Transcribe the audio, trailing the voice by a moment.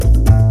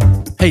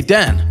Hey,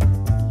 Dan,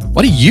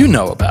 what do you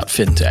know about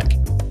fintech?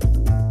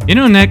 You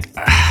know, Nick,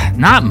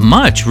 not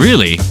much,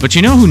 really. But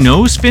you know who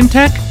knows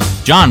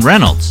fintech? John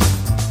Reynolds.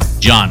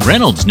 John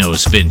Reynolds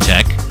knows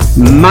fintech.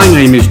 My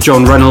name is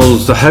John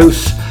Reynolds, the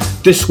host.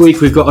 This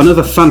week we've got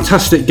another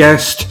fantastic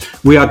guest.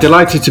 We are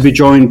delighted to be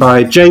joined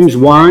by James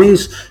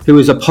Wise, who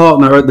is a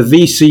partner at the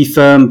VC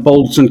firm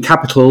Balderton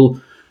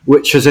Capital,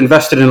 which has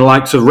invested in the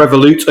likes of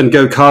Revolut and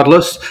Go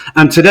Cardless.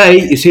 And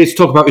today he's here to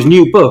talk about his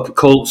new book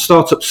called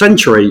Startup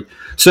Century.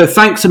 So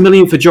thanks a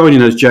million for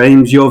joining us,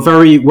 James. You're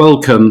very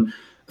welcome.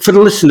 For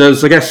the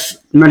listeners, I guess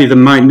many of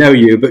them might know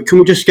you, but can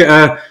we just get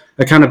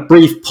a kind of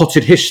brief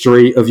potted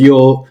history of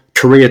your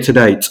career to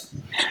date?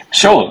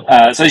 Sure.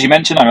 So as you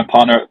mentioned, I'm a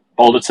partner at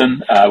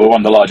Balderton. We're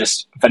one of the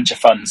largest venture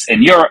funds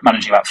in Europe,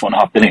 managing about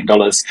 $4.5 billion.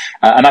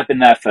 And I've been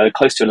there for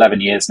close to 11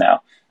 years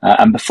now.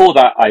 And before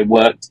that, I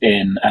worked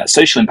in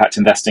social impact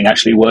investing,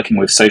 actually working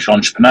with social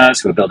entrepreneurs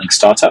who were building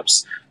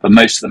startups. But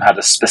most of them had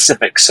a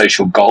specific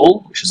social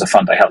goal, which is a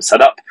fund I helped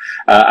set up.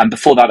 And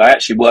before that, I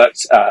actually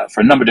worked for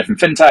a number of different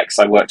fintechs.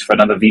 I worked for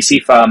another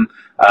VC firm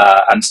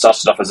and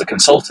started off as a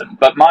consultant.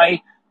 But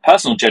my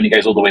personal journey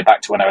goes all the way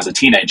back to when I was a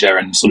teenager,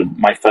 and sort of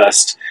my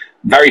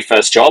very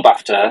first job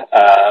after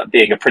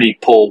being a pretty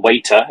poor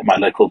waiter in my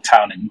local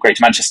town in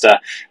Greater Manchester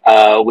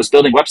was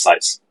building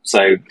websites.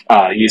 So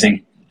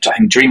using, I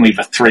think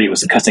Dreamweaver 3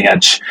 was a cutting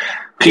edge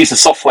piece of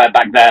software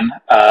back then,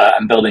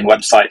 and building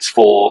websites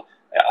for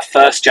a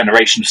first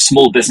generation of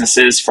small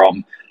businesses,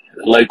 from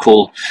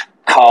local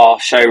car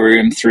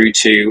showroom through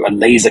to a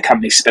laser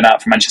company spin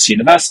out from Manchester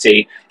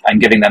University,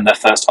 and giving them their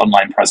first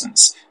online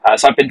presence.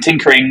 So I've been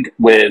tinkering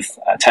with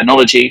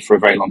technology for a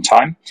very long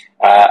time.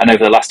 And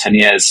over the last 10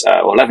 years,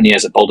 or 11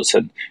 years at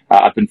Balderton,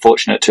 I've been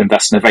fortunate to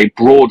invest in a very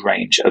broad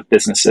range of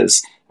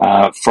businesses,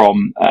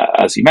 from,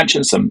 as you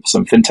mentioned, some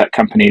fintech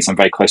companies. I'm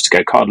very close to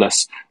Go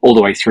Cardless, all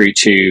the way through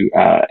to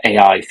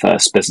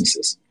AI-first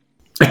businesses.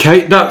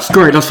 Okay, that's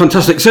great. That's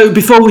fantastic. So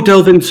before we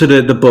delve into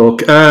the book,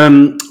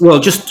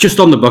 just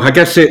on the book, I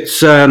guess it's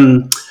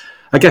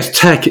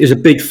tech is a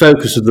big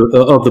focus of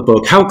the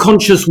book. How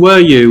conscious were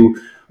you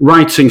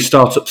writing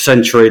Startup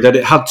Century that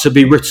it had to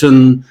be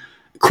written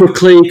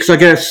quickly? Because I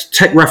guess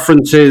tech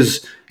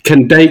references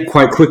can date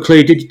quite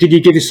quickly. Did you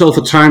give yourself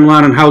a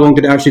timeline, and how long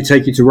did it actually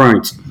take you to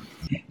write?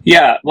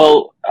 Yeah,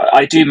 well,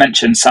 I do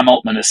mention Sam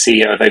Altman as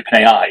CEO of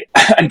OpenAI,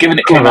 and given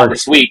it came out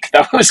this week,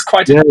 that was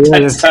quite an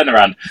intense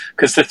turnaround,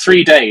 because for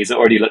 3 days it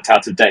already looked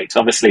out of date.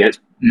 Obviously, it's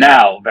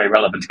now very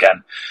relevant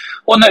again.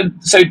 Well, no,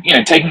 so,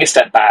 taking a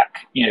step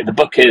back, the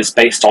book is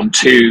based on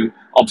two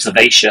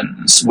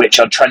observations, which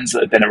are trends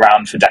that have been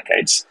around for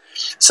decades.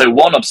 So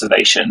one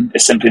observation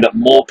is simply that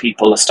more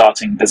people are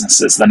starting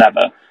businesses than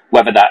ever,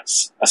 whether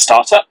that's a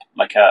startup,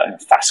 like a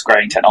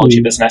fast-growing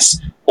technology business,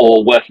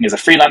 or working as a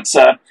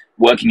freelancer,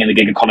 working in the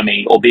gig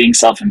economy, or being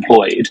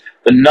self-employed.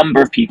 The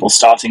number of people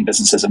starting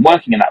businesses and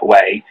working in that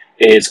way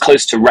is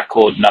close to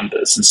record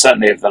numbers. And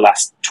certainly over the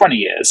last 20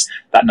 years,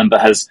 that number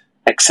has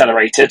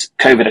accelerated.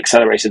 COVID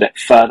accelerated it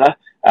further.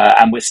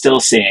 And we're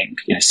still seeing,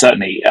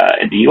 certainly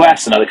in the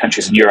US and other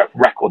countries in Europe,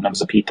 record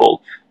numbers of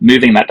people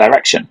moving in that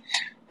direction.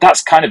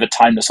 That's kind of a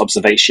timeless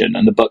observation,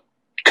 and the book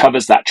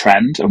covers that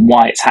trend and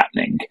why it's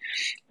happening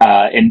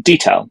in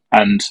detail,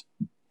 and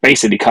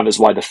basically covers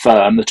why the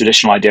firm, the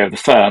traditional idea of the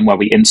firm, where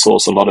we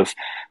insource a lot of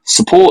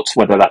support,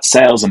 whether that's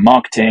sales and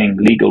marketing,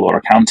 legal or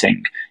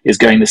accounting, is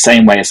going the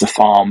same way as the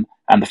farm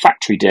and the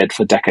factory did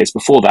for decades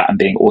before that, and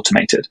being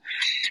automated.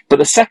 But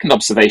the second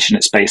observation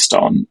it's based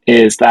on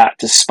is that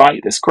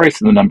despite this growth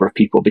in the number of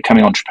people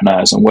becoming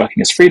entrepreneurs and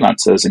working as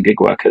freelancers and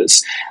gig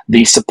workers,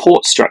 the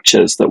support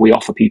structures that we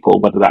offer people,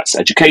 whether that's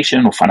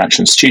education or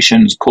financial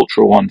institutions,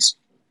 cultural ones,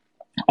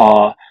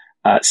 are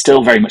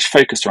still very much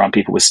focused around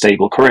people with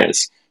stable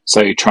careers.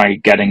 So try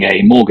getting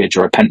a mortgage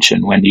or a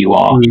pension when you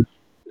are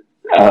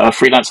a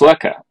freelance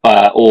worker,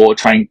 or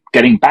trying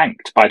getting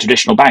banked by a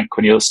traditional bank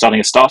when you're starting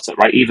a startup,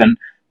 right? Even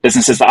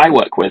businesses that I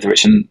work with,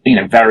 which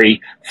are very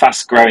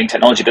fast-growing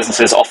technology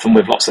businesses, often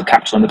with lots of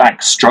capital in the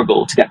bank,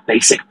 struggle to get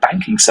basic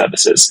banking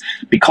services,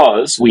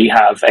 because we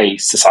have a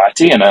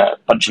society and a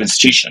bunch of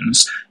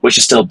institutions which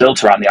are still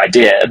built around the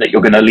idea that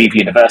you're going to leave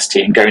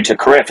university and go into a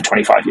career for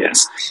 25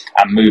 years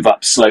and move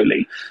up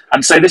slowly.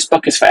 And so this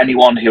book is for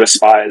anyone who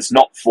aspires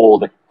not for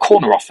the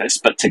corner office,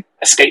 but to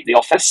escape the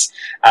office,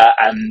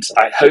 and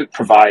I hope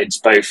provides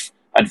both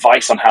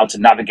advice on how to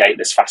navigate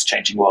this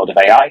fast-changing world of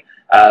AI,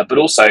 but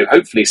also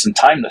hopefully some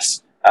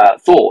timeless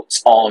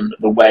thoughts on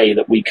the way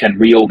that we can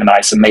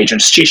reorganize some major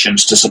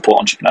institutions to support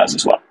entrepreneurs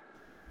as well.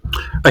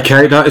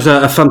 Okay, that is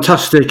a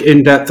fantastic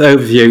in-depth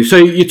overview. So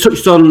you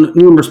touched on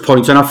numerous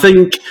points, and I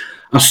think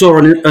I saw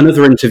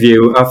another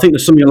interview. I think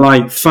there's something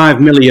like 5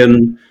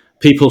 million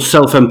people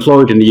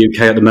self-employed in the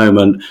UK at the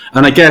moment.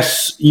 And I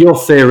guess your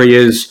theory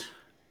is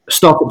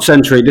Startup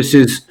Century, this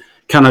is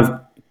kind of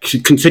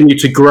continue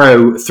to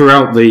grow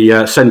throughout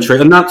the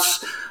century. And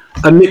that's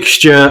a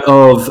mixture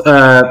of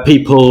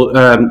people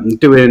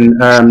doing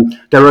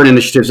their own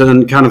initiatives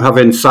and kind of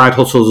having side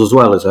hustles as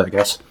well, is it, I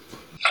guess?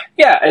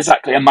 Yeah,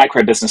 exactly. And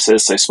micro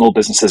businesses, so small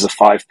businesses of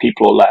 5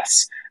 people or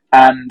less.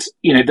 And,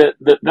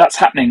 that's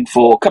happening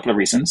for a couple of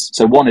reasons.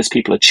 So one is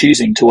people are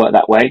choosing to work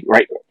that way,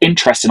 right?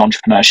 Interest in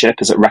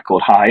entrepreneurship is at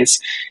record highs.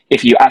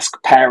 If you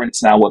ask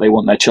parents now what they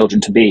want their children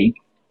to be,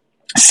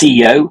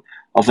 CEO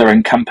of their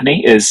own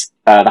company is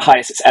the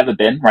highest it's ever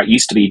been, right?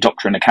 Used to be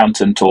doctor and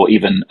accountant or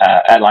even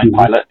airline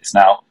pilot. Is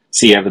now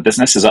CEO of a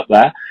business, is up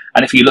there.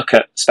 And if you look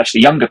at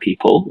especially younger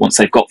people, once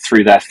they've got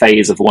through their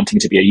phase of wanting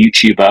to be a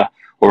YouTuber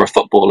or a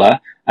footballer,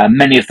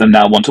 many of them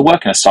now want to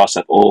work in a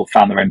startup or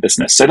found their own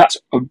business. So that's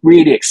a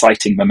really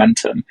exciting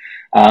momentum.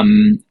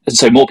 And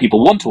so more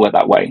people want to work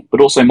that way,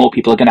 but also more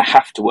people are going to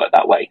have to work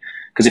that way.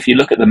 Because if you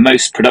look at the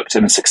most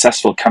productive and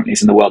successful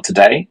companies in the world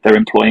today, they're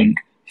employing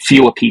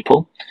fewer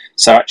people.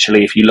 So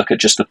actually, if you look at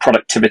just the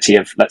productivity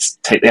of, let's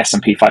take the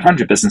S&P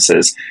 500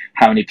 businesses,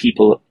 how many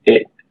people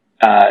it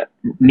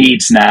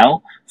needs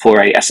now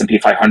for a S&P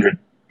 500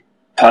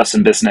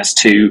 person business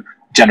to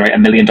generate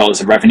 $1 million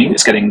of revenue,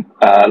 it's getting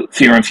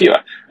fewer and fewer.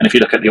 And if you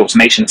look at the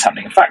automation that's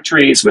happening in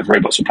factories with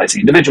robots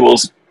replacing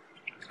individuals,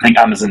 I think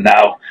Amazon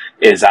now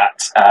is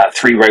at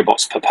 3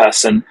 robots per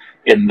person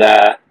in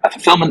their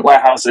fulfillment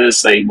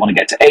warehouses. They want to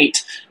get to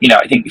 8.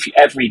 I think if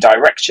every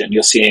direction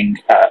you're seeing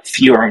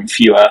fewer and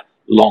fewer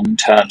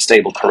long-term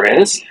stable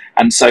careers.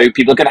 And so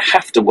people are going to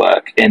have to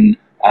work in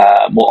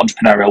more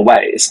entrepreneurial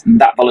ways.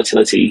 And that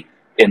volatility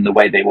in the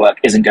way they work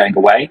isn't going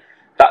away.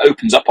 That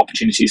opens up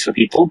opportunities for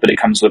people, but it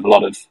comes with a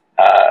lot of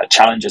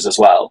challenges as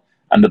well.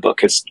 And the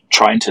book is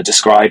trying to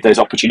describe those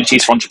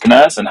opportunities for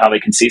entrepreneurs and how they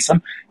can seize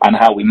them and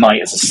how we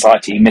might as a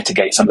society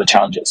mitigate some of the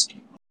challenges.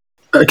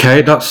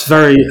 Okay, that's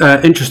very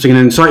interesting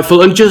and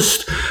insightful. And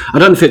just, I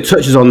don't know if it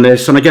touches on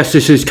this, and I guess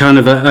this is kind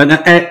of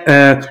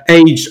an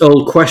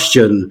age-old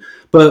question,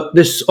 but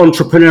this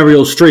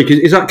entrepreneurial streak,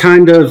 is that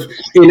kind of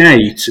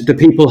innate? Do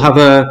people have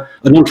an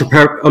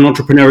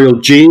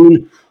entrepreneurial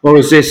gene, or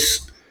is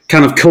this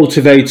kind of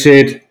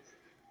cultivated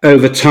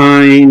over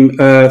time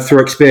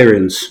through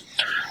experience?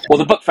 Well,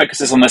 the book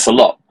focuses on this a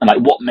lot,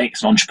 and what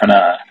makes an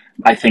entrepreneur,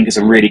 I think, is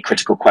a really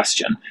critical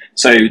question.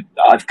 So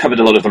I've covered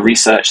a lot of the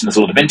research and there's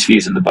a lot of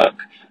interviews in the book.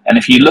 And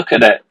if you look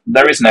at it,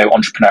 there is no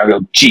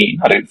entrepreneurial gene,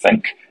 I don't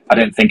think. I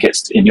don't think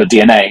it's in your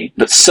DNA,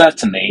 but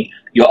certainly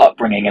your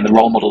upbringing and the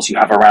role models you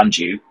have around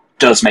you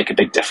does make a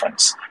big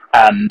difference.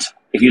 And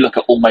if you look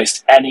at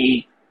almost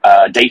any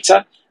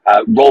data,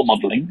 role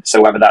modeling,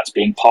 so whether that's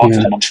being part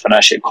of an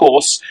entrepreneurship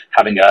course,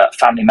 having a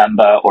family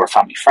member or a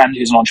family friend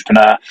who's an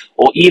entrepreneur,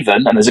 or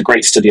even, and there's a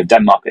great study of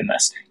Denmark in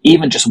this,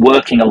 even just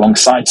working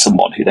alongside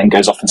someone who then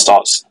goes off and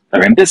starts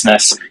their own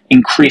business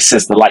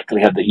increases the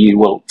likelihood that you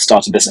will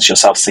start a business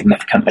yourself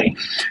significantly.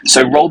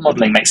 So role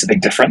modeling makes a big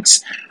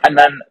difference. And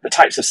then the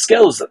types of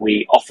skills that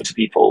we offer to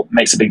people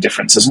makes a big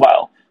difference as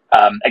well.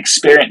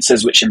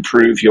 Experiences which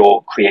improve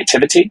your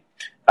creativity,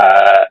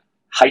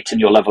 heighten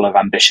your level of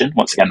ambition.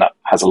 Once again, that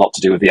has a lot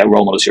to do with the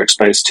role models you're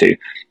exposed to,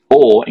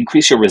 or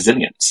increase your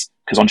resilience,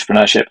 because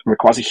entrepreneurship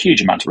requires a huge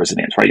amount of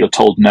resilience, right? You're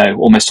told no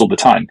almost all the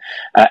time.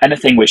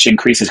 Anything which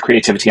increases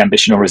creativity,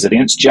 ambition, or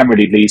resilience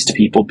generally leads to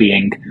people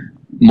being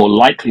more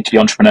likely to be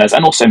entrepreneurs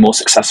and also more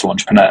successful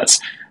entrepreneurs.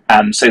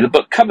 And so the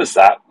book covers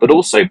that, but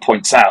also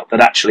points out that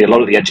actually a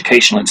lot of the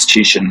educational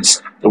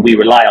institutions that we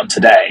rely on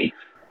today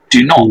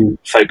do not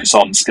focus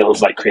on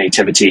skills like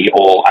creativity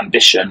or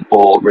ambition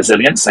or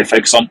resilience. They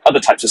focus on other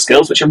types of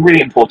skills, which are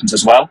really important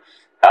as well.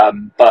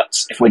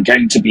 But if we're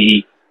going to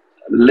be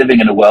living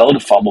in a world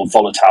of far more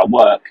volatile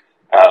work,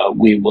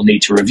 we will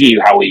need to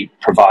review how we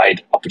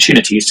provide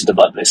opportunities to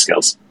develop those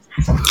skills.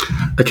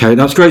 Okay,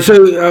 that's great.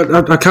 So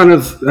I kind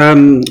of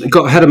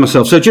got ahead of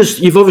myself. So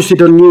you've obviously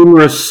done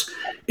numerous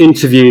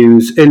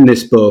interviews in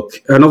this book,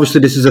 and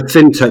obviously this is a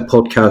fintech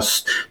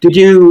podcast. Did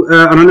you,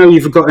 and I know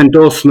you've got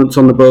endorsements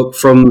on the book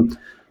from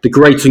the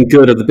great and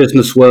good of the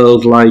business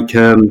world, like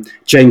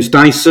James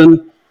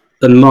Dyson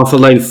and Martha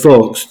Lane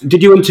Fox.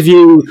 Did you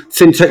interview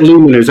fintech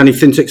luminaries, any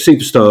fintech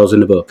superstars in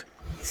the book?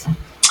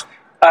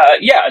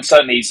 Yeah, and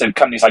certainly so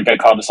companies like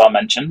GoCardless are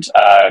mentioned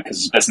because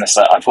it's a business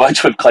that I've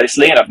worked with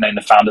closely and I've known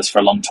the founders for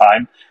a long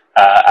time.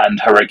 And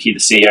Hiroki, the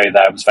CEO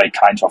there, was very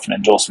kind to offer an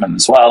endorsement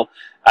as well,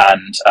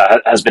 and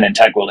has been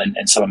integral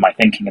in some of my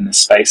thinking in this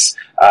space.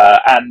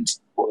 And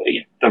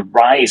the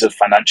rise of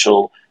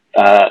financial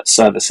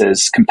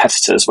services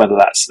competitors, whether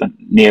that's the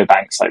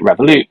neobanks like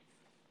Revolut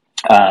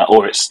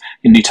or it's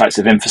new types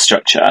of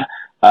infrastructure,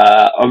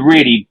 are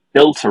really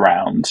built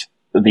around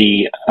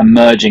the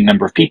emerging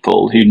number of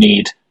people who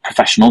need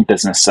professional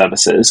business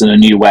services in a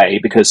new way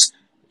because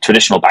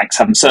traditional banks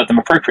haven't served them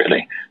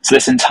appropriately. So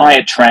this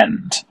entire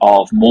trend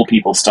of more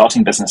people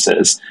starting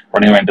businesses,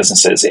 running their own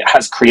businesses, it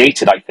has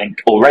created, I think,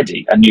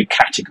 already a new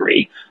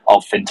category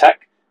of fintech.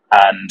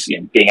 And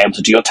being able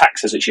to do your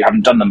taxes, which you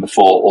haven't done them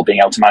before, or being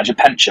able to manage a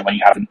pension when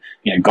you haven't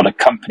got a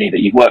company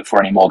that you work for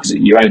anymore because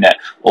you own it,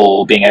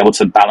 or being able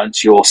to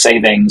balance your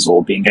savings,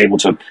 or being able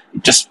to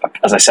just,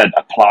 as I said,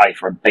 apply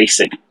for a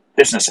basic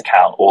business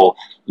account or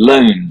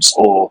loans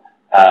or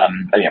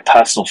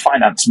personal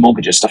finance,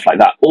 mortgages, stuff like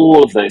that.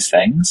 All of those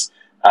things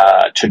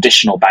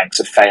traditional banks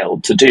have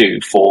failed to do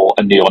for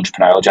a new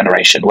entrepreneurial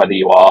generation, whether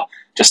you are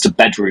just a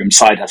bedroom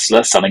side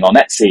hustler selling on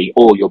Etsy,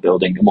 or you're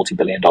building a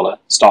multi-billion-dollar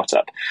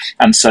startup.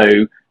 And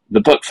so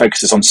the book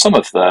focuses on some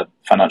of the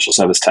financial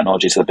service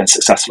technologies that have been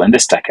successful in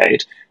this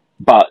decade,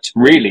 but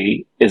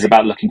really is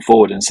about looking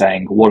forward and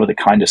saying, what are the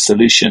kind of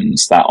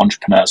solutions that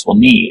entrepreneurs will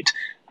need?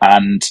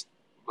 And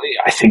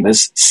I think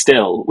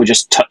we're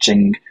just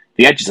touching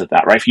the edges of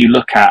that, right? If you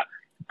look at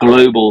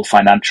global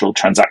financial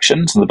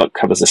transactions, and the book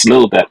covers this a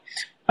little bit,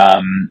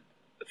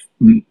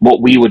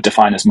 what we would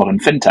define as modern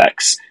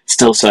fintechs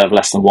still serve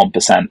less than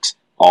 1%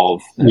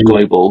 of the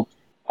global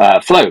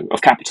flow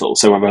of capital.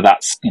 So whether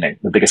that's,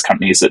 the biggest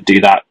companies that do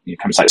that,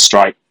 companies like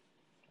Stripe,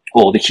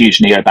 or the huge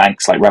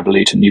neobanks like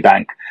Revolut and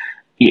Nubank,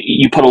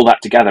 you put all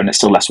that together and it's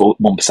still less than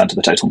 1% of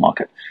the total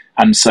market.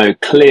 And so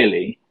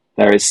clearly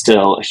there is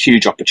still a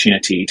huge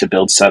opportunity to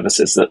build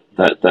services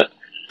that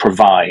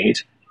provide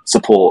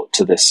support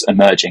to this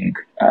emerging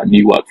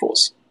new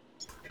workforce.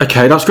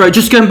 Okay, that's great.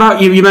 Just going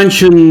back, you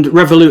mentioned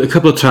Revolut a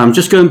couple of times.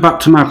 Just going back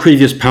to my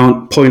previous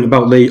point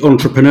about the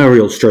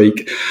entrepreneurial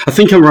streak, I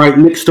think I'm right.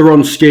 Nick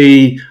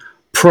Storonsky,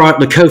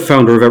 the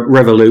co-founder of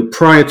Revolut,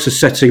 prior to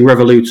setting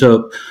Revolut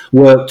up,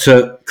 worked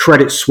at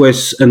Credit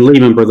Suisse and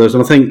Lehman Brothers.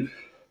 And I think,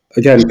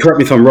 again, correct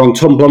me if I'm wrong,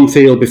 Tom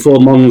Blomfield, before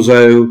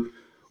Monzo,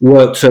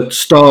 worked at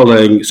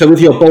Starling. So with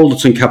your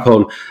Balderton cap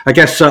on, I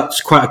guess that's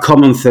quite a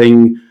common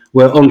thing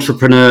where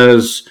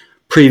entrepreneurs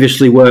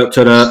previously worked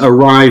at a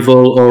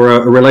rival or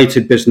a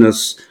related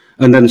business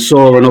and then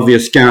saw an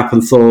obvious gap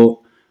and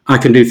thought, I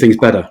can do things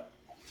better.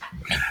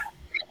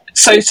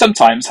 So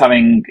sometimes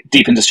having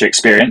deep industry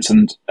experience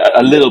and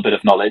a little bit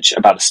of knowledge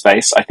about a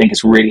space, I think,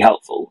 is really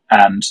helpful.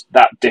 And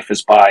that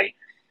differs by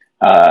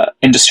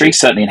industry.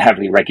 Certainly in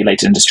heavily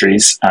regulated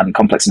industries and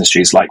complex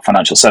industries like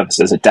financial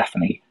services, it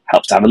definitely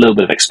helps to have a little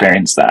bit of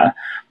experience there.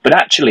 But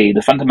actually,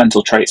 the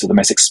fundamental traits of the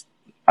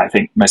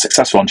most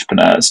successful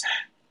entrepreneurs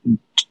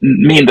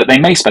mean that they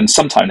may spend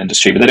some time in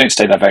industry, but they don't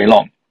stay there very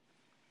long.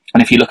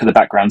 And if you look at the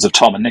backgrounds of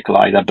Tom and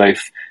Nikolai, they're both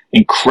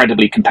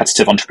incredibly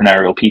competitive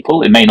entrepreneurial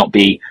people. It may not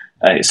be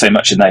so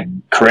much in their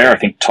career. I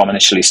think Tom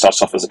initially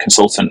starts off as a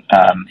consultant.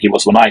 He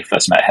was when I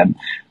first met him.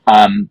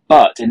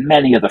 But in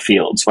many other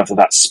fields, whether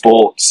that's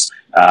sports,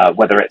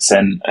 whether it's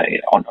in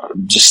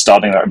just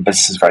starting their own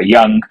businesses very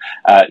young,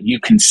 you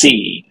can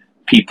see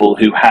people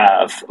who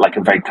have like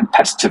a very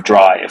competitive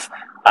drive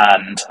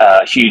and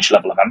a huge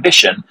level of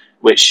ambition,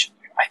 which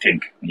I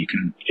think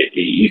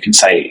you can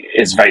say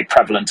is very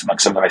prevalent among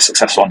some of the most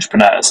successful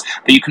entrepreneurs.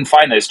 But you can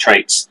find those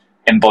traits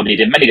embodied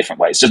in many different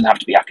ways. It doesn't have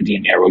to be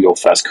academia or your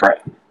first career.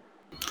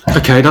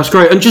 Okay, that's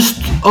great. And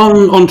just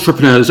on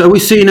entrepreneurs, are we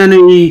seeing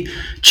any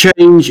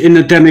change in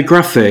the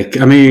demographic?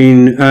 I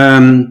mean,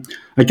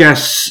 I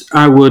guess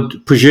I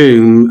would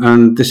presume,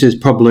 and this is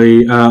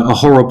probably a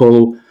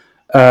horrible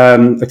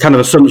a kind of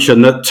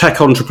assumption, that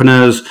tech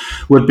entrepreneurs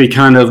would be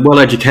kind of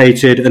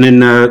well-educated and in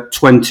their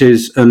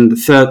 20s and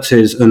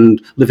 30s and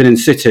living in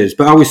cities.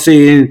 But are we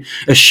seeing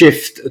a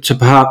shift to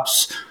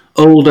perhaps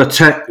older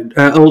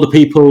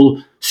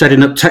people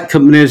setting up tech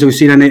companies? Are we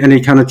seeing any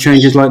kind of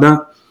changes like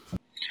that?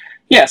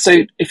 Yeah, so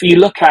if you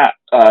look at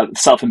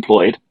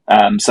self-employed,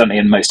 certainly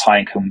in most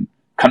high-income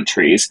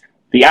countries,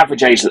 the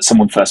average age that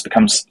someone first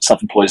becomes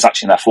self-employed is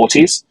actually in their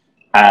 40s,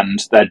 and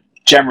they're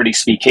generally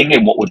speaking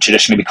in what would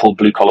traditionally be called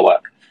blue-collar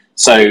work.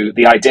 So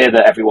the idea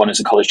that everyone is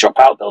a college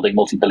dropout building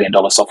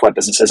multi-billion-dollar software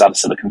businesses out of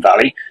Silicon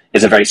Valley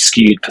is a very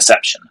skewed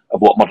perception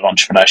of what modern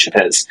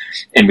entrepreneurship is.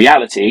 In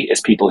reality,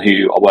 it's people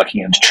who are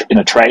working in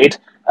a trade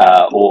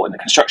or in the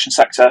construction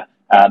sector.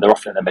 They're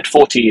often in their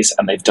mid-40s,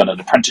 and they've done an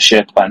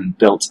apprenticeship and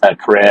built a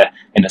career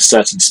in a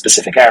certain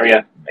specific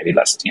area. Maybe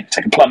let's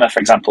take a plumber, for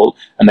example,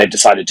 and they've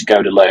decided to go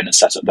it alone and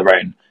set up their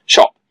own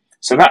shop.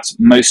 So that's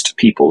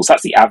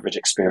that's the average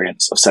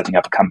experience of setting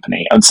up a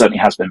company, and certainly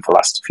has been for the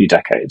last few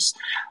decades.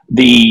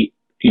 The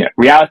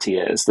reality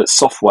is that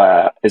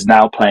software is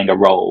now playing a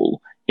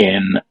role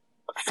in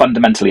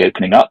fundamentally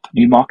opening up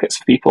new markets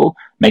for people,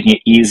 making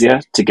it easier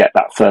to get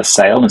that first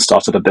sale and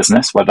start up a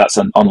business, whether that's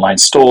an online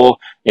store,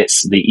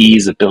 it's the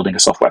ease of building a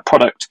software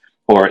product,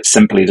 or it's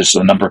simply just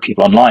the number of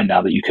people online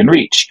now that you can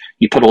reach.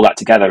 You put all that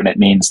together and it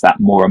means that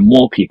more and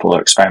more people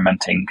are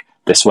experimenting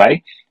this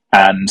way.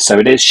 And so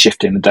it is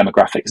shifting the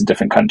demographics in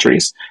different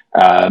countries.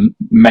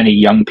 Many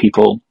young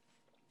people,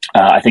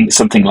 I think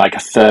something like a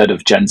third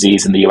of Gen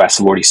Zs in the US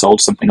have already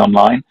sold something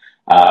online,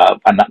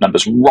 and that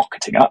number's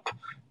rocketing up.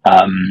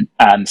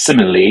 And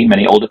similarly,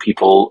 many older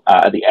people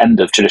at the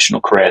end of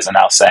traditional careers are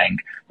now saying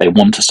they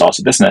want to start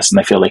a business, and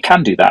they feel they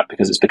can do that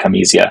because it's become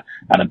easier,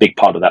 and a big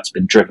part of that's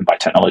been driven by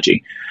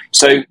technology.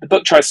 So the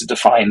book tries to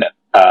define,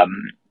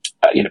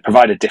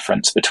 provide a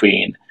difference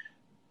between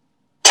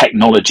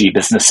technology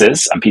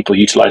businesses and people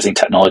utilizing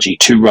technology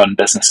to run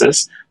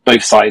businesses.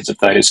 Both sides of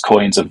those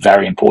coins are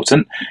very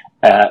important.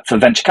 For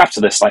venture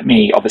capitalists like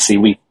me, obviously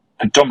we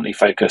predominantly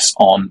focus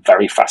on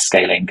very fast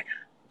scaling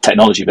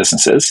technology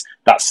businesses.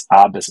 That's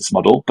our business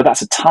model, but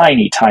that's a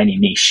tiny, tiny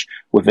niche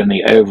within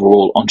the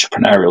overall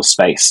entrepreneurial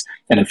space.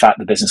 And in fact,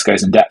 the business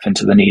goes in depth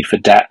into the need for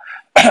debt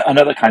and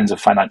other kinds of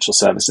financial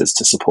services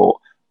to support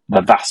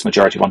the vast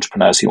majority of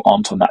entrepreneurs who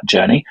aren't on that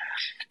journey.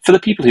 For the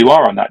people who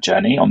are on that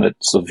journey, on the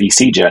sort of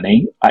VC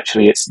journey,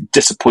 actually it's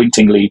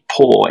disappointingly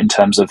poor in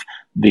terms of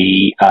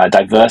the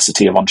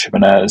diversity of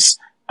entrepreneurs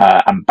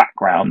and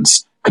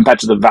backgrounds compared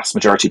to the vast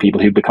majority of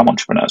people who become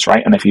entrepreneurs,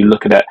 right? And if you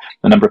look at it,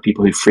 the number of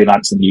people who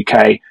freelance in the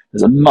UK,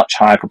 there's a much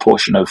higher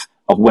proportion of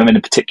women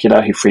in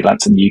particular who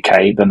freelance in the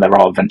UK than there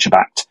are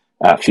venture-backed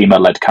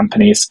female-led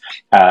companies.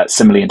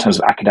 Similarly, in terms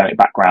of academic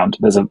background,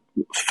 there's a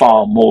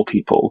far more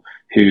people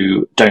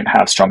who don't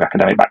have strong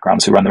academic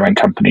backgrounds who run their own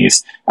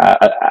companies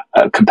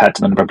compared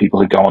to the number of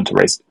people who go on to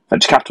raise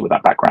venture capital with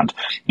that background.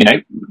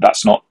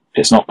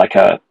 It's not like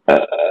a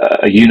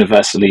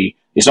universal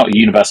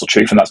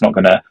truth, and that's not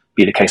going to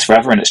be the case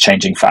forever, and it's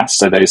changing fast.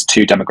 So those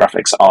two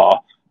demographics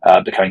are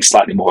becoming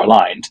slightly more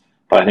aligned.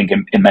 But I think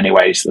in many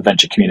ways, the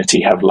venture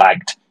community have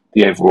lagged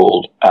the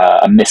overall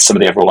and missed some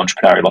of the overall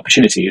entrepreneurial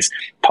opportunities,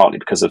 partly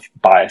because of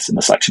bias in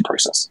the selection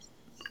process.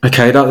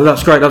 Okay,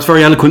 that's great. That's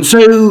very eloquent.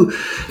 So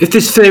if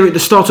this theory, the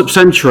startup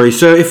century,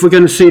 so if we're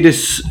going to see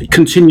this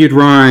continued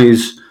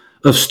rise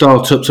of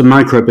startups and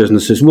micro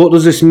businesses, what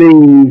does this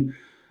mean?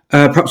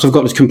 Perhaps I've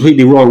got this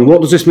completely wrong.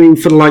 What does this mean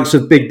for the likes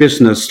of big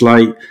business,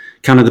 like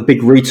kind of the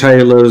big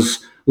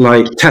retailers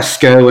like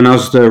Tesco and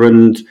Asda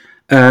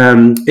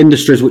and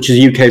industries which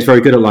the UK is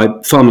very good at, like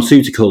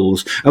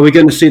pharmaceuticals? Are we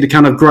going to see the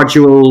kind of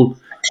gradual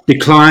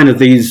decline of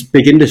these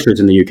big industries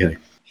in the UK?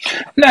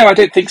 No, I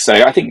don't think so.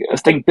 I think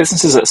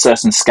businesses at a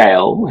certain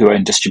scale who are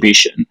in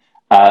distribution,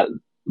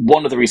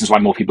 one of the reasons why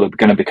more people are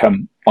going to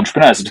become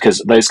entrepreneurs is because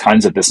those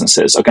kinds of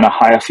businesses are going to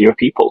hire fewer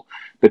people,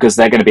 because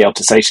they're going to be able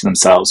to say to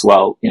themselves,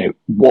 well,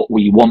 what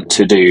we want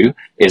to do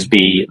is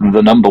be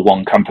the number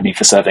one company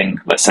for serving,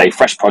 let's say,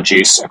 fresh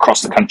produce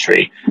across the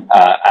country,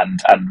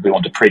 and we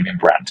want a premium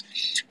brand.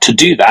 To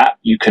do that,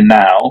 you can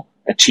now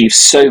achieve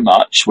so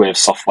much with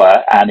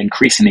software, and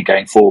increasingly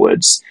going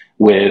forwards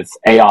with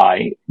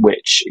AI,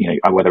 which,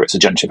 whether it's a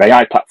generative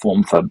AI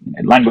platform for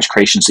language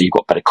creation, so you've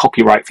got better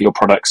copyright for your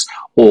products,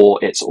 or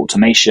it's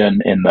automation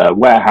in the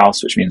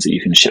warehouse, which means that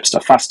you can ship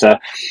stuff faster.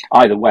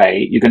 Either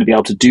way, you're going to be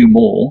able to do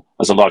more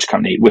as a large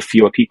company with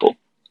fewer people.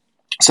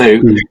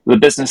 So the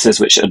businesses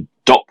which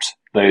adopt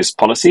those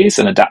policies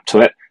and adapt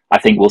to it,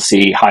 I think we'll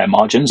see higher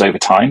margins over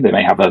time. They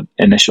may have an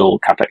initial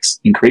capex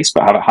increase,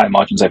 but have higher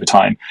margins over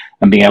time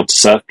and being able to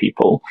serve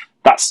people.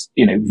 That's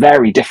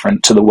very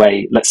different to the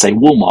way, let's say,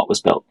 Walmart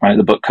was built. Right,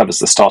 the book covers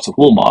the start of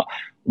Walmart.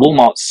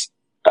 Walmart's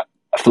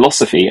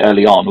philosophy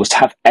early on was to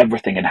have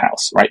everything in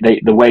house. Right,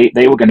 the way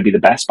they were going to be the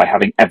best by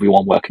having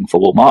everyone working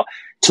for Walmart,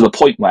 to the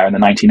point where in the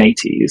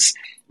 1980s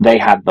they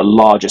had the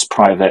largest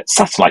private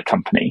satellite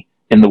company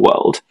in the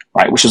world.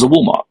 Right, which was a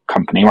Walmart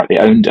company. Right, they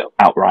owned it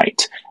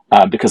outright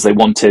because they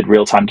wanted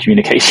real-time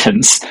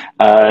communications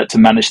to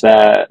manage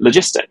their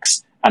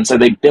logistics. And so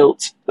they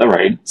built their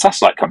own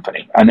satellite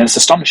company. And it's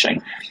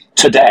astonishing.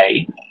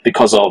 Today,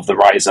 because of the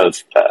rise of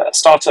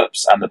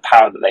startups and the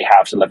power that they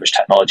have to leverage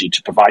technology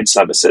to provide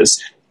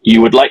services,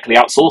 you would likely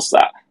outsource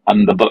that.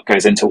 And the book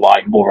goes into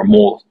why more and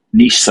more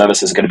niche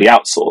services are going to be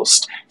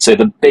outsourced. So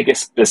the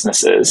biggest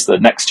businesses, the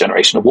next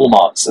generation of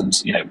Walmarts, and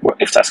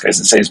if Tesco's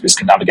and Sainsbury's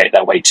can navigate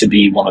their way to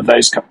be one of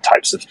those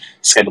types of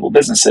scalable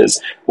businesses,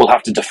 will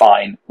have to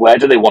define where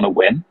do they want to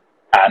win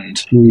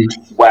and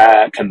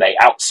where can they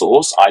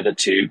outsource, either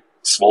to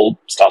small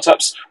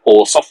startups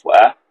or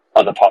software,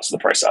 other parts of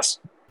the process.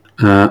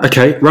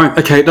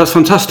 Okay, that's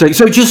fantastic.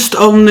 So just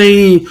on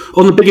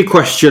the bigger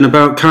question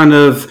about kind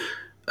of,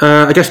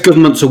 I guess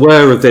government's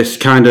aware of this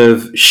kind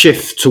of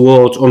shift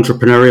towards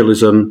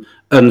entrepreneurialism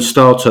and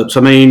startups.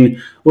 I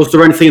mean, was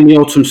there anything in the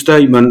autumn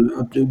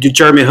statement? Did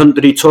Jeremy Hunt,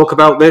 did he talk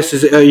about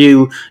this? Are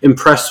you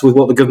impressed with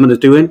what the government is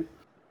doing?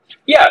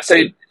 Yeah,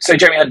 so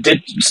Jeremy Hunt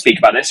did speak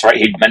about this, right?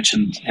 He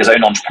mentioned his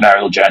own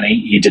entrepreneurial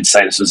journey. He did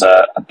say this was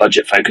a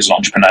budget focused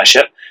on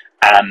entrepreneurship.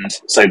 And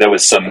so there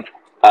was some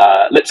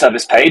lip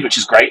service paid, which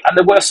is great. And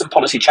there were some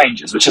policy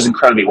changes, which is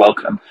incredibly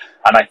welcome.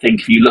 And I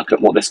think if you look at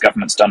what this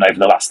government's done over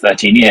the last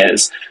 13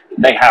 years,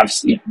 they have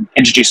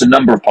introduced a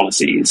number of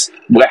policies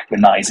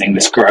recognizing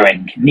this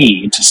growing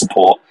need to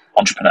support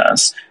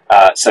entrepreneurs.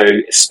 So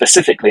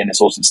specifically in this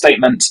autumn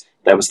statement,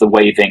 there was the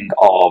waiving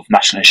of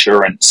national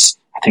insurance.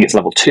 I think it's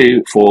level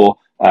 2 for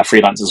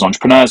freelancers and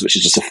entrepreneurs, which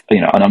is just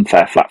an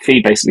unfair flat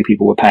fee basically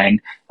people were paying.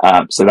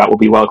 So that will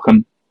be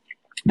welcome.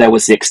 There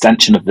was the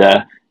extension of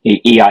the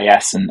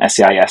EIS and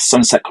SEIS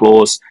sunset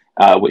clause,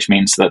 which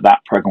means that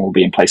program will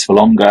be in place for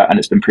longer, and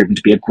it's been proven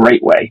to be a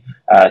great way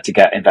to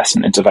get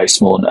investment into very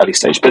small and early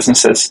stage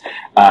businesses.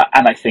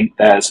 And I think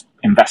there's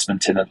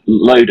investment in a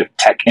load of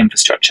tech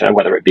infrastructure,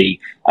 whether it be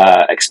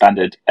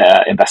expanded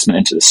investment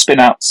into the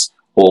spin-outs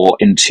or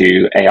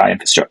into AI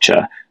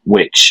infrastructure,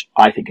 which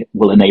I think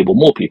will enable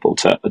more people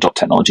to adopt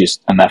technologies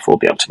and therefore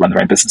be able to run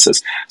their own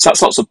businesses. So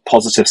that's lots of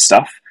positive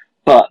stuff.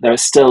 But there are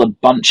still a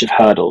bunch of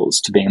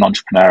hurdles to being an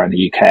entrepreneur in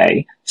the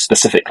UK,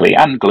 specifically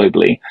and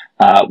globally,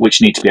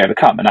 which need to be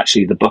overcome. And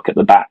actually, the book at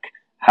the back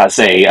has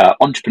a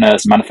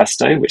entrepreneur's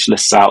manifesto, which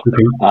lists out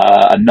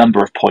a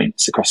number of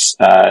points across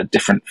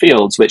different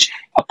fields, which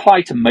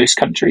apply to most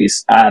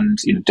countries, and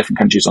different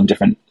countries on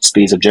different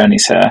speeds of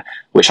journeys here,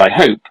 which I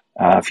hope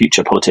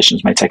future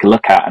politicians may take a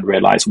look at and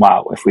realize,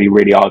 wow, if we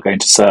really are going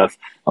to serve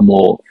a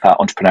more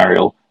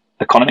entrepreneurial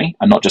economy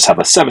and not just have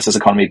a services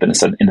economy, but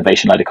instead an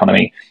innovation-led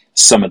economy,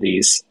 some of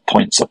these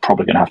points are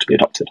probably going to have to be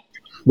adopted.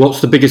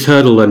 What's the biggest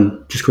hurdle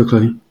then, just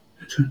quickly?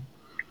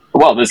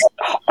 Well, there's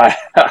a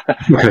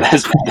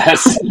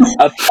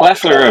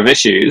plethora of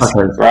issues,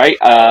 right?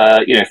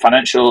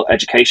 Financial,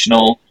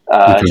 educational,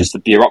 just the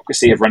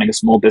bureaucracy of running a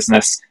small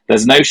business.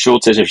 There's no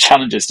shortage of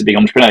challenges to being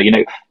an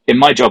entrepreneur. In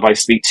my job, I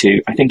speak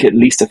to, I think, at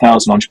least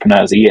 1,000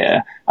 entrepreneurs a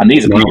year, and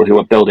these are people who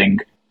are building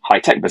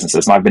high-tech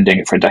businesses, and I've been doing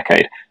it for a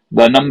decade.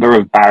 The number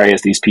of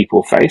barriers these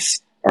people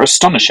face are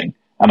astonishing,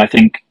 and I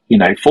think,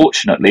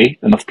 fortunately,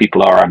 enough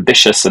people are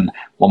ambitious and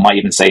one might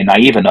even say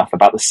naive enough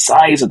about the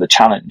size of the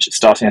challenge of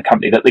starting a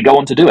company that they go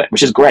on to do it,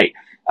 which is great.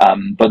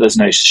 But there's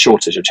no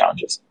shortage of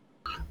challenges.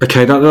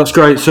 Okay, that's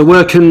great. So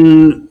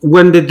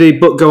when did the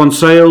book go on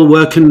sale?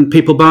 Where can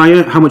people buy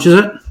it? How much is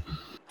it?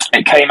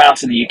 It came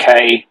out in the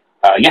UK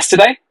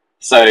yesterday.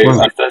 So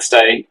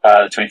Thursday,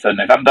 23rd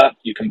November.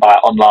 You can buy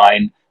it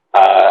online,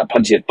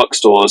 plenty of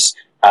bookstores.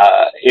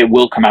 It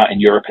will come out in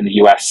Europe and the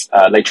US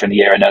later in the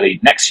year and early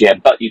next year,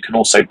 but you can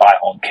also buy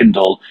it on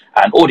Kindle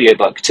and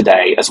audiobook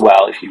today as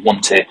well if you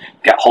want to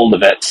get hold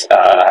of it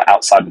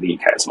outside of the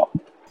UK as well.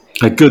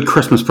 A good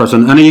Christmas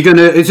present. And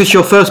is this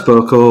your first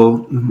book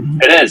or?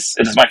 It is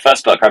my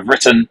first book. I've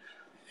written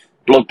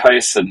blog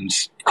posts and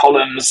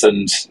columns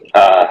and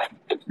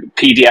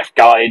PDF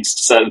guides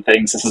to certain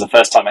things. This is the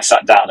first time I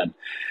sat down and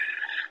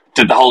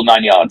did the whole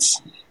 9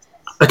 yards.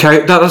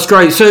 Okay, that's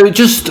great. So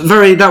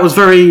that was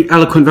very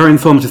eloquent, very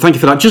informative. Thank you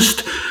for that.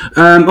 Just,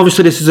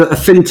 obviously this is a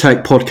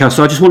fintech podcast,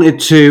 so I just wanted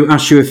to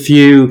ask you a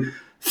few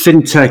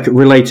fintech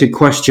related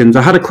questions.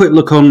 I had a quick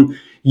look on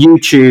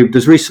YouTube.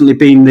 There's recently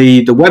been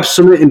the Web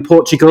Summit in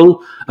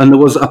Portugal, and there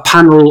was a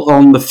panel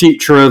on the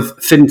future of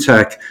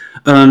fintech.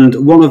 And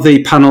one of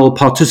the panel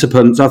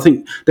participants, I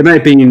think they may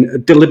have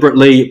been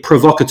deliberately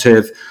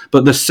provocative,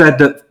 but they said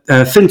that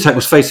fintech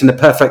was facing the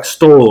perfect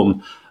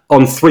storm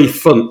on three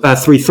fronts.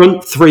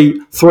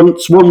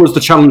 One was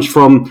the challenge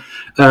from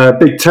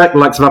big tech,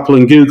 like of Apple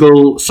and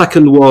Google.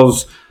 Second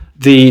was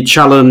the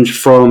challenge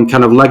from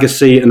kind of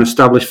legacy and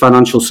established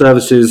financial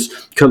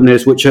services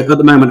companies, which at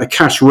the moment are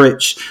cash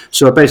rich.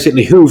 So are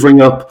basically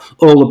hoovering up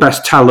all the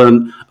best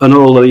talent and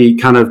all the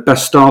kind of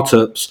best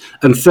startups.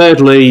 And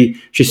thirdly,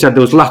 she said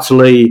there was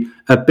latterly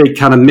a big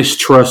kind of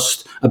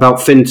mistrust about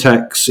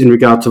fintechs in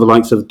regard to the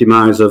likes of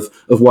demise of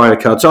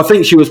Wirecard. So I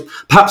think she was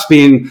perhaps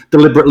being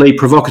deliberately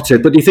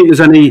provocative, but do you think there's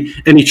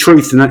any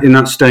truth in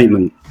that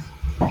statement?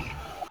 Well,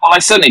 I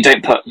certainly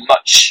don't put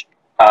much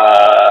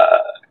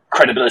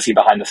credibility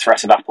behind the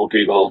threat of Apple,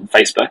 Google,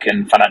 Facebook,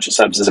 and financial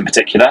services in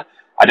particular.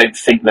 I don't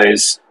think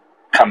those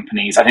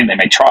companies, I think they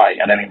may try.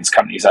 I don't think these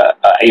companies are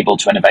able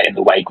to innovate in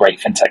the way great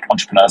fintech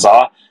entrepreneurs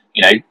are.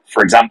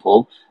 For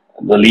example,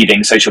 the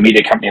leading social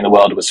media company in the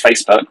world was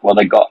Facebook. Well,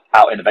 they got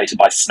out-innovated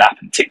by Snap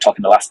and TikTok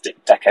in the last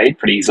decade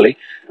pretty easily.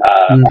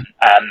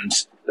 And,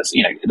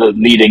 the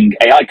leading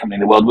AI company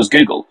in the world was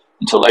Google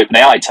until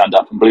OpenAI turned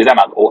up and blew them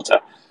out of the water.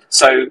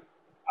 So,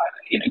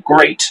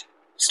 great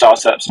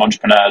startups and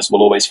entrepreneurs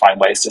will always find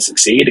ways to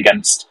succeed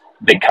against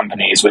big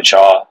companies which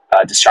are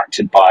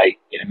distracted by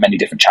many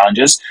different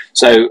challenges.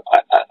 So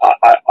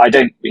I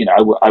don't,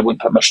 I wouldn't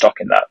put much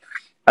stock in that.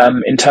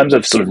 In terms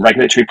of sort of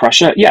regulatory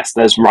pressure, yes,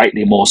 there's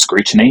rightly more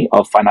scrutiny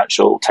of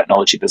financial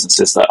technology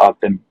businesses that have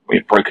been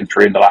broken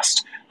through in the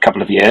last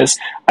couple of years.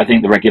 I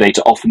think the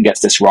regulator often gets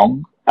this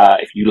wrong.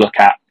 If you look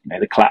at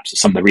the collapse of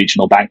some of the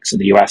regional banks in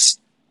the US,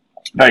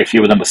 very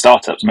few of them were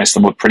startups. Most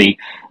of them were pretty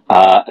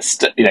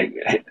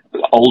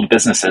old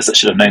businesses that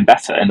should have known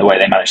better in the way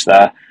they managed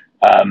their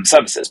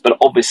services. But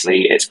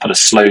obviously it's put a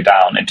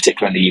slowdown, in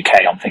particular in the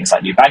UK, on things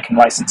like new banking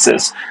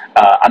licenses.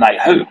 And I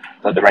hope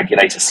that the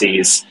regulator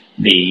sees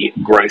the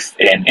growth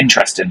in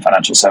interest in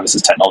financial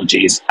services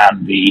technologies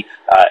and the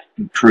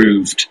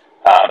improved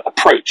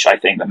approach, I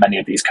think, that many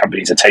of these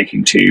companies are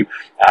taking to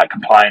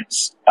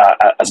compliance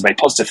as a very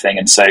positive thing.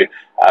 And so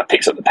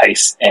picks up the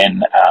pace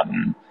in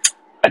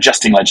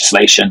adjusting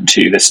legislation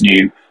to this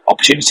new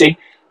opportunity.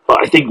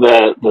 But I think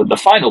the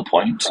final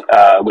point,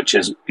 which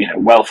is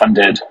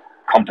well-funded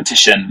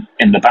competition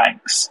in the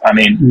banks, I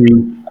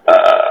mean,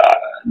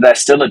 they're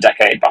still a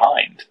decade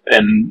behind,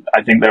 and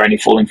I think they're only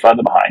falling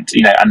further behind.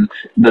 And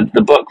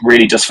the book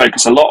really does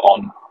focus a lot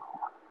on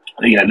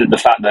the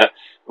fact that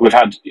we've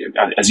had,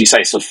 as you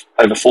say, sort of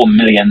over 4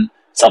 million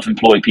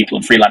self-employed people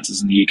and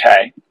freelancers in the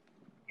UK.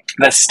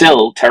 They're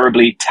still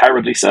terribly,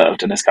 terribly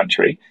served in this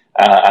country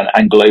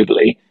and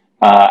globally.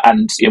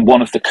 And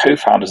one of the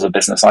co-founders of a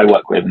business I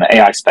work with in the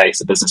AI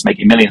space, a business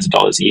making millions of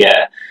dollars a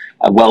year,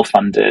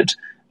 well-funded,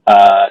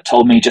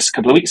 told me just a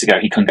couple of weeks ago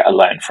he couldn't get a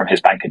loan from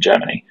his bank in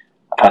Germany,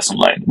 a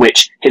personal loan,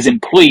 which his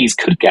employees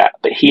could get,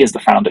 but he as the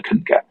founder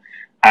couldn't get.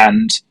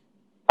 And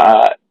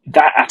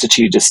that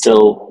attitude is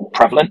still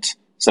prevalent.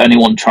 So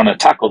anyone trying to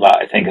tackle that,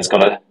 I think, has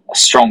got a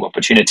strong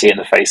opportunity in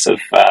the face of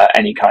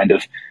any kind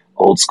of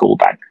old school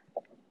bank.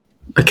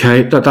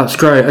 Okay, that's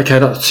great. Okay,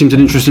 that seems an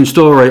interesting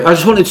story. I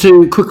just wanted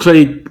to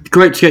quickly,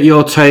 great to get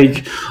your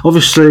take.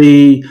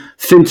 Obviously,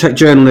 fintech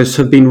journalists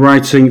have been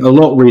writing a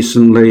lot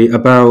recently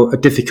about a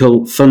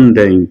difficult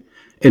funding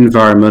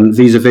environment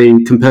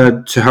vis-a-vis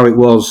compared to how it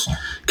was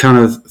kind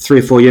of 3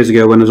 or 4 years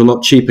ago when there was a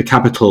lot cheaper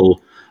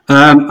capital.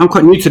 I'm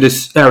quite new to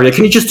this area.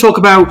 Can you just talk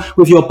about,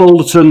 with your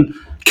Boulderton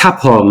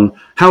cap on,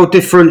 how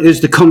different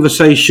is the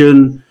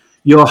conversation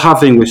you're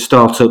having with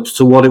startups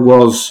to what it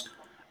was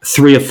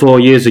 3 or 4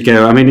 years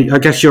ago? I mean, I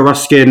guess you're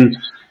asking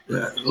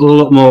a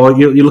lot more,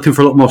 you're looking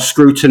for a lot more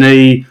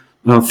scrutiny,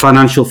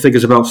 financial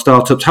figures about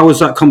startups. How has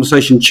that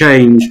conversation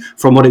changed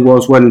from what it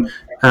was when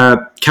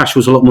cash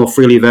was a lot more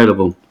freely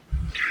available?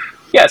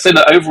 Yeah, so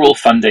the overall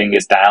funding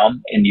is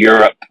down in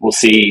Europe. We'll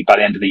see by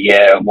the end of the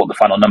year what the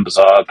final numbers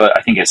are, but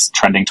I think it's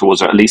trending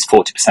towards at least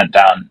 40%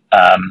 down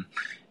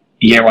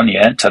year on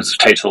year in terms of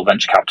total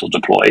venture capital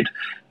deployed.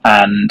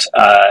 And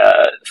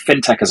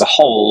fintech as a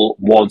whole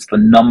was the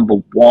number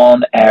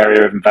one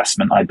area of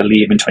investment, I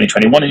believe, in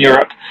 2021 in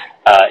Europe.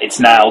 It's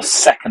now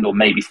second or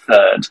maybe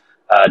third,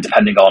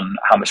 depending on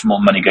how much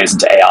more money goes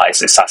into AI.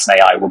 So SaaS and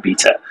AI will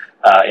beat it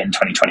in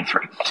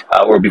 2023,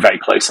 or will be very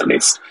close at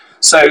least.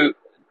 So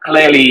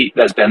clearly,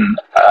 there's been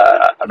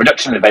a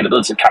reduction in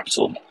availability of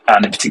capital,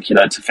 and in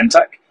particular to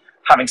fintech.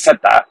 Having said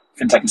that,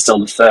 fintech is still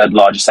the third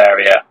largest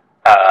area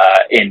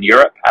in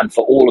Europe, and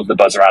for all of the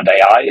buzz around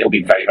AI, it'll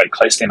be very, very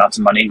close to the amount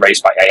of money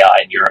raised by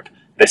AI in Europe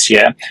this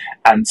year.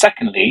 And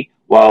secondly,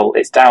 while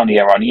it's down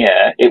year on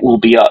year, it will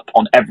be up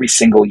on every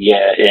single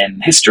year in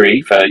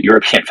history for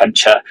European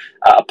venture,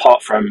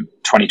 apart from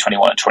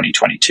 2021 and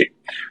 2022.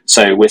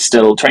 So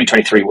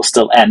 2023 will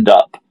still end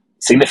up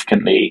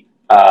significantly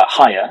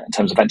higher in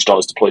terms of venture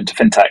dollars deployed into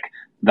fintech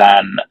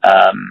than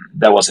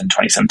there was in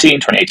 2017,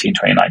 2018,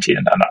 2019,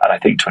 and I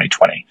think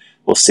 2020.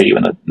 We'll see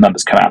when the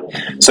numbers come out.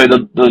 So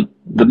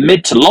the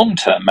mid to long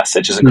term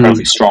message is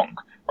incredibly strong,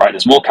 right?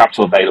 There's more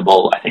capital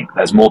available. I think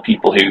there's more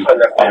people who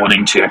are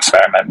willing to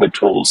experiment with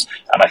tools,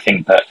 and I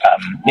think that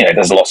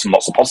there's lots and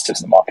lots of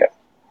positives in the market.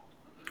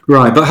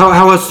 Right, but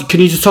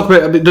can you just talk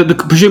about,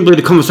 presumably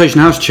the conversation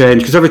has changed,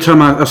 because every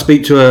time I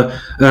speak to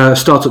a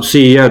startup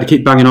CEO, they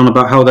keep banging on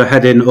about how they're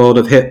heading or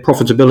they've hit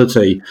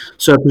profitability.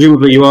 So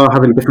presumably you are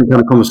having different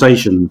kind of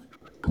conversations.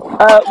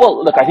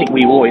 Well, look, I think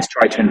we always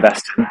try to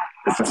invest in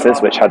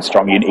businesses which had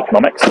strong unit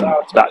economics, and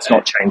that's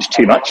not changed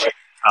too much.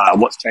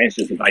 What's changed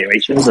is the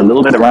valuations a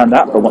little bit around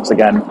that, but once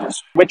again,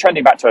 we're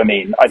trending back to a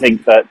mean. I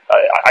think that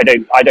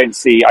I do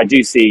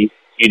see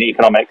unit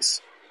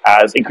economics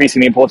as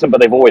increasingly important,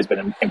 but they've always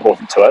been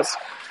important to us.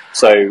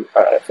 So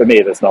for me,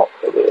 there's not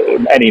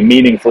any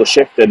meaningful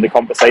shift in the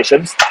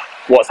conversations.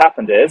 What's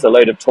happened is a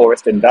load of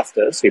tourist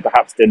investors who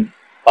perhaps didn't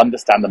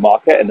understand the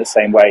market in the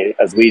same way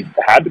as we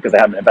had, because they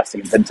haven't been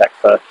investing in fintech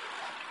for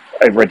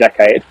over a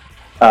decade,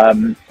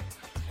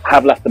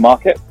 have left the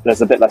market.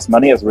 There's a bit less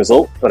money as a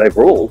result, but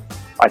overall,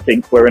 I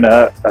think we're in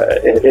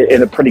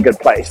a pretty good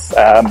place,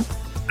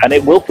 and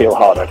it will feel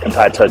harder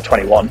compared to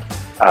 21.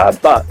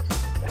 But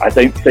I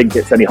don't think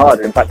it's any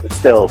harder. In fact, it's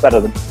still better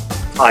than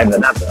time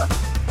than ever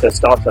to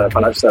start a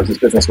financial services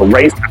business or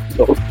raise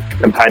capital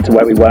compared to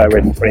where we were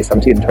in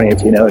 2017,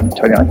 2018, and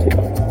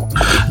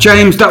 2019.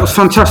 James, that was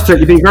fantastic.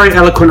 You've been very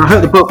eloquent. I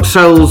hope the book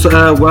sells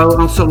well.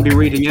 I'll certainly be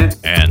reading it.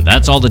 And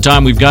that's all the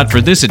time we've got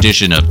for this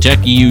edition of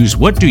TechEU's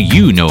What Do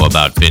You Know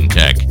About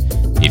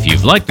FinTech? If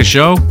you've liked the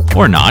show,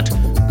 or not,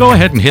 go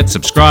ahead and hit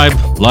subscribe,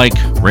 like,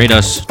 rate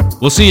us.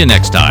 We'll see you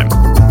next time.